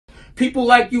people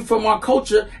like you from our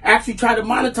culture actually try to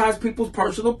monetize people's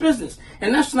personal business.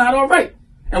 And that's not all right.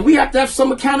 And we have to have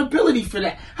some accountability for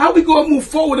that. How are we going to move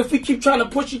forward if we keep trying to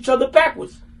push each other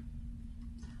backwards?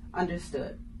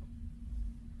 Understood.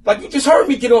 Like, you just heard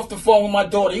me get off the phone with my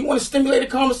daughter. You want to stimulate a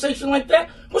conversation like that?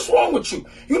 What's wrong with you?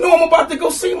 You know I'm about to go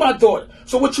see my daughter.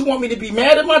 So what, you want me to be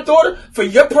mad at my daughter for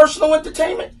your personal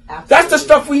entertainment? Absolutely. That's the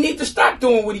stuff we need to stop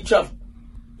doing with each other.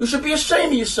 You should be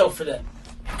ashamed of yourself for that.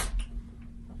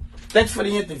 Thanks for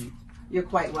the interview. You're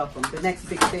quite welcome. The next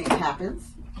big thing happens.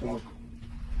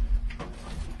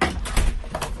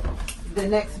 The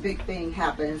next big thing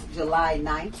happens July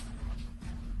 9th.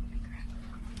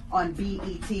 On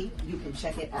BET, you can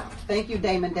check it out. Thank you,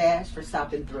 Damon Dash, for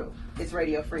stopping through. It's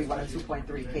Radio Free 102.3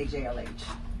 KJLH.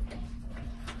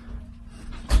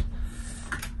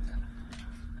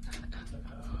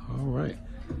 All right.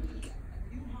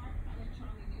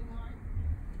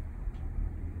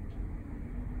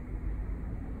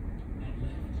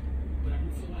 But I do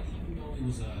feel like even though it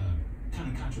was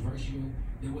kind of controversial,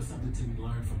 there was something to be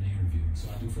learned from the interview. So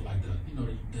I do feel like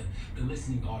the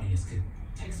listening audience could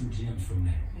take some gems from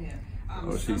that. Yeah.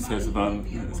 Oh, she says about it.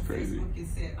 That's crazy. Facebook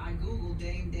said, I googled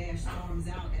Dame Dash storms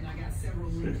out and I got several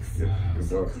links.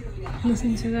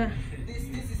 Listen to that. This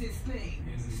is his thing,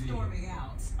 storming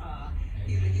out.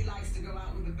 He likes to go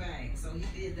out with a bang, so he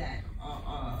did that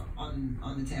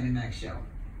on the Tammi Mac show.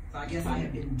 So I guess I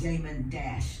have been Damon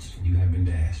dashed. You have been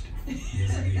dashed.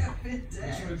 Yes, I have been dashed.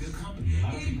 But you're a good company. A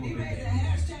lot of people he made the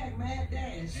hashtag Mad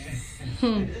Dash.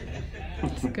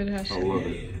 That's a good hashtag. I love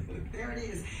it. There it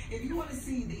is. If you want to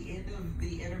see the end of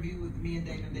the interview with me and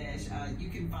Damon Dash, you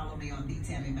can follow me on the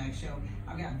Tammi Mac Show.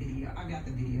 I've got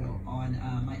the video on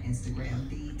my Instagram,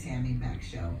 the Tammi Mac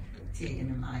Show,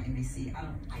 TAMMIMAC.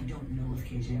 I don't know if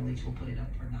KJLH will put it up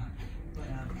or not, but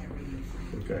at Radio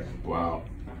Free. Okay. Wow.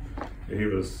 And he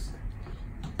was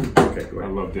okay. Go ahead. I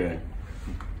love that.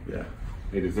 Yeah.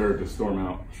 They deserved to storm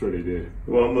out. I'm sure they did.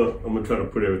 Well, I'm gonna try to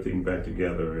put everything back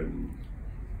together, and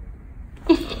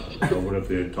I went up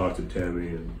there and talked to Tammi,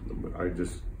 and I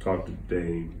just talked to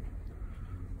Dame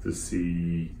to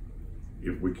see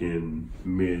if we can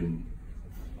mend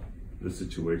the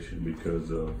situation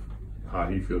because of how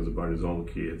he feels about his own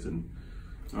kids and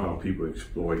how people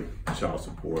exploit child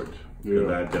support.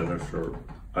 Yeah. I done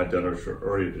her show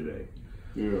earlier today.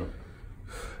 Yeah.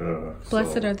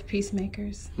 Blessed are the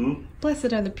peacemakers.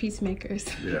 Blessed are the peacemakers.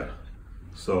 Yeah.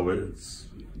 So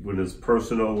when it's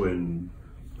personal and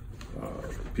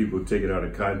people take it out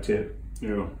of content.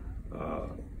 Yeah.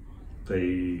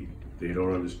 They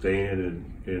don't understand,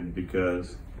 and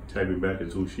because Tammi Mac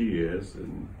is who she is,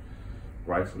 and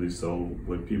rightfully so,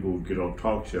 when people get on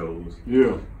talk shows,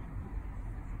 yeah,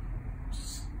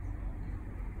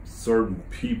 certain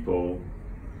people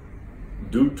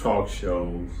do talk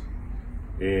shows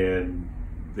and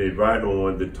they ride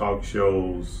on the talk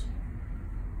show's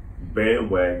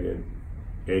bandwagon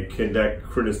and cannot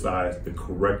criticize the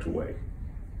correct way.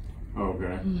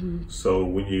 Okay. So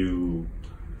when you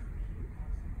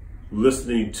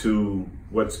listening to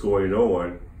what's going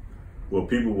on, well,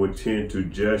 people would tend to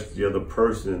judge the other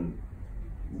person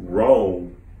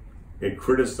wrong and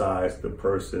criticize the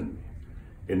person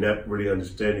and not really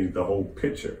understanding the whole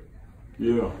picture.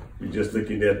 Yeah. You're just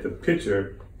looking at the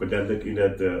picture, but not looking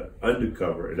at the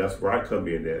undercover. And that's where I come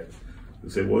in at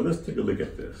and say, well, let's take a look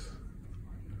at this.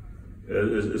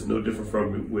 It's no different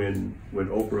from when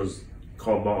Oprah's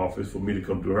called my office for me to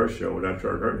come to her show, and I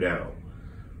turned her down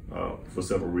for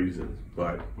several reasons.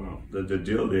 But the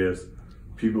deal is,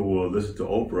 people will listen to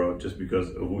Oprah just because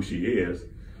of who she is,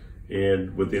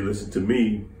 and would they listen to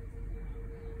me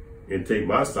and take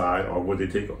my side, or would they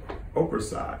take Oprah's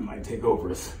side? Might take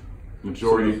Oprah's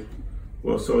majority.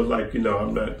 So it's like,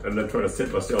 I'm not trying to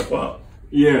set myself up.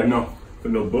 Yeah, no. For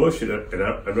no bullshit, and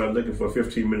I'm not looking for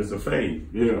 15 minutes of fame.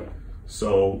 Yeah.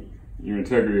 So your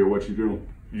integrity of what you do.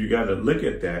 You got to look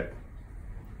at that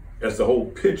as the whole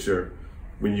picture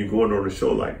when you're going on a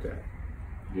show like that.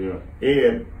 Yeah.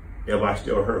 And am I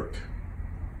still hurt?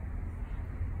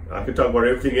 I can talk about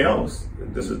everything else.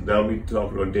 This is now me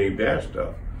talking on Dame Dash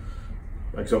stuff.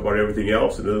 I can talk about everything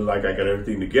else, and it looks like I got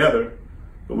everything together.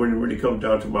 But when it really comes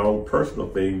down to my own personal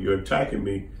thing, you're attacking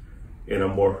me, and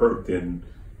I'm more hurt than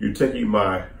you're taking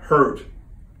my hurt,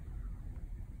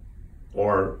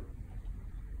 or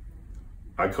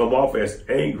I come off as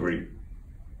angry,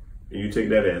 and you take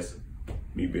that as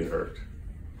me being hurt.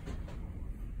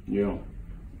 Yeah.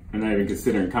 And not even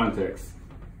considering context.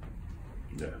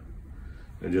 Yeah.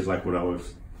 And just like when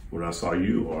I saw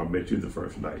you, or I met you the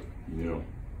first night, I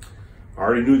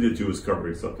already knew that you was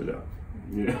covering something up.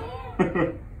 Yeah.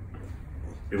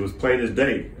 It was plain as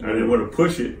day. I didn't want to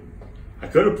push it. I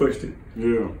could have pushed it.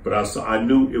 Yeah. But I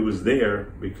knew it was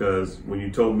there because when you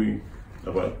told me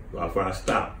about, before I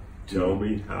stopped, tell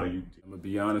me how you. I'm gonna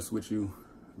be honest with you.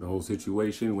 The whole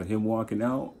situation with him walking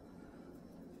out,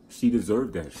 she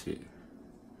deserved that shit.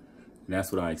 And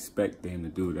that's what I expect Dame to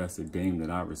do. That's the Dame that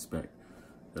I respect.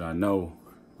 That I know.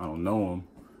 I don't know him,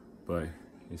 but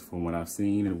it's from what I've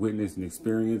seen and witnessed and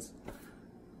experienced.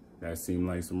 That seemed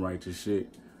like some righteous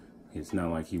shit. It's not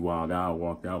like he walked out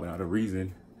without a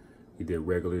reason. He did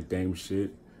regular Dame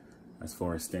shit as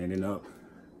far as standing up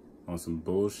on some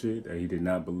bullshit that he did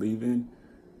not believe in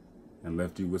and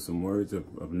left you with some words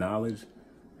of knowledge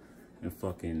and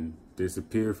fucking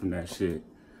disappear from that shit.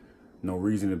 No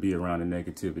reason to be around the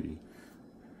negativity,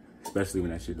 especially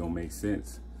when that shit don't make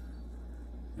sense.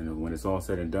 And when it's all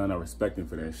said and done, I respect him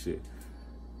for that shit.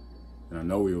 And I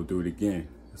know he'll do it again.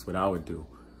 That's what I would do.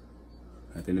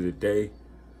 At the end of the day,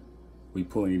 we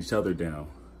pulling each other down.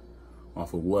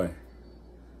 Off of what?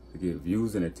 To get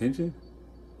views and attention?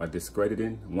 By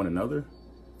discrediting one another?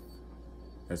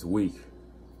 That's weak.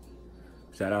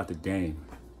 Shout out to Dame.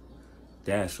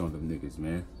 Dash on them niggas,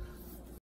 man.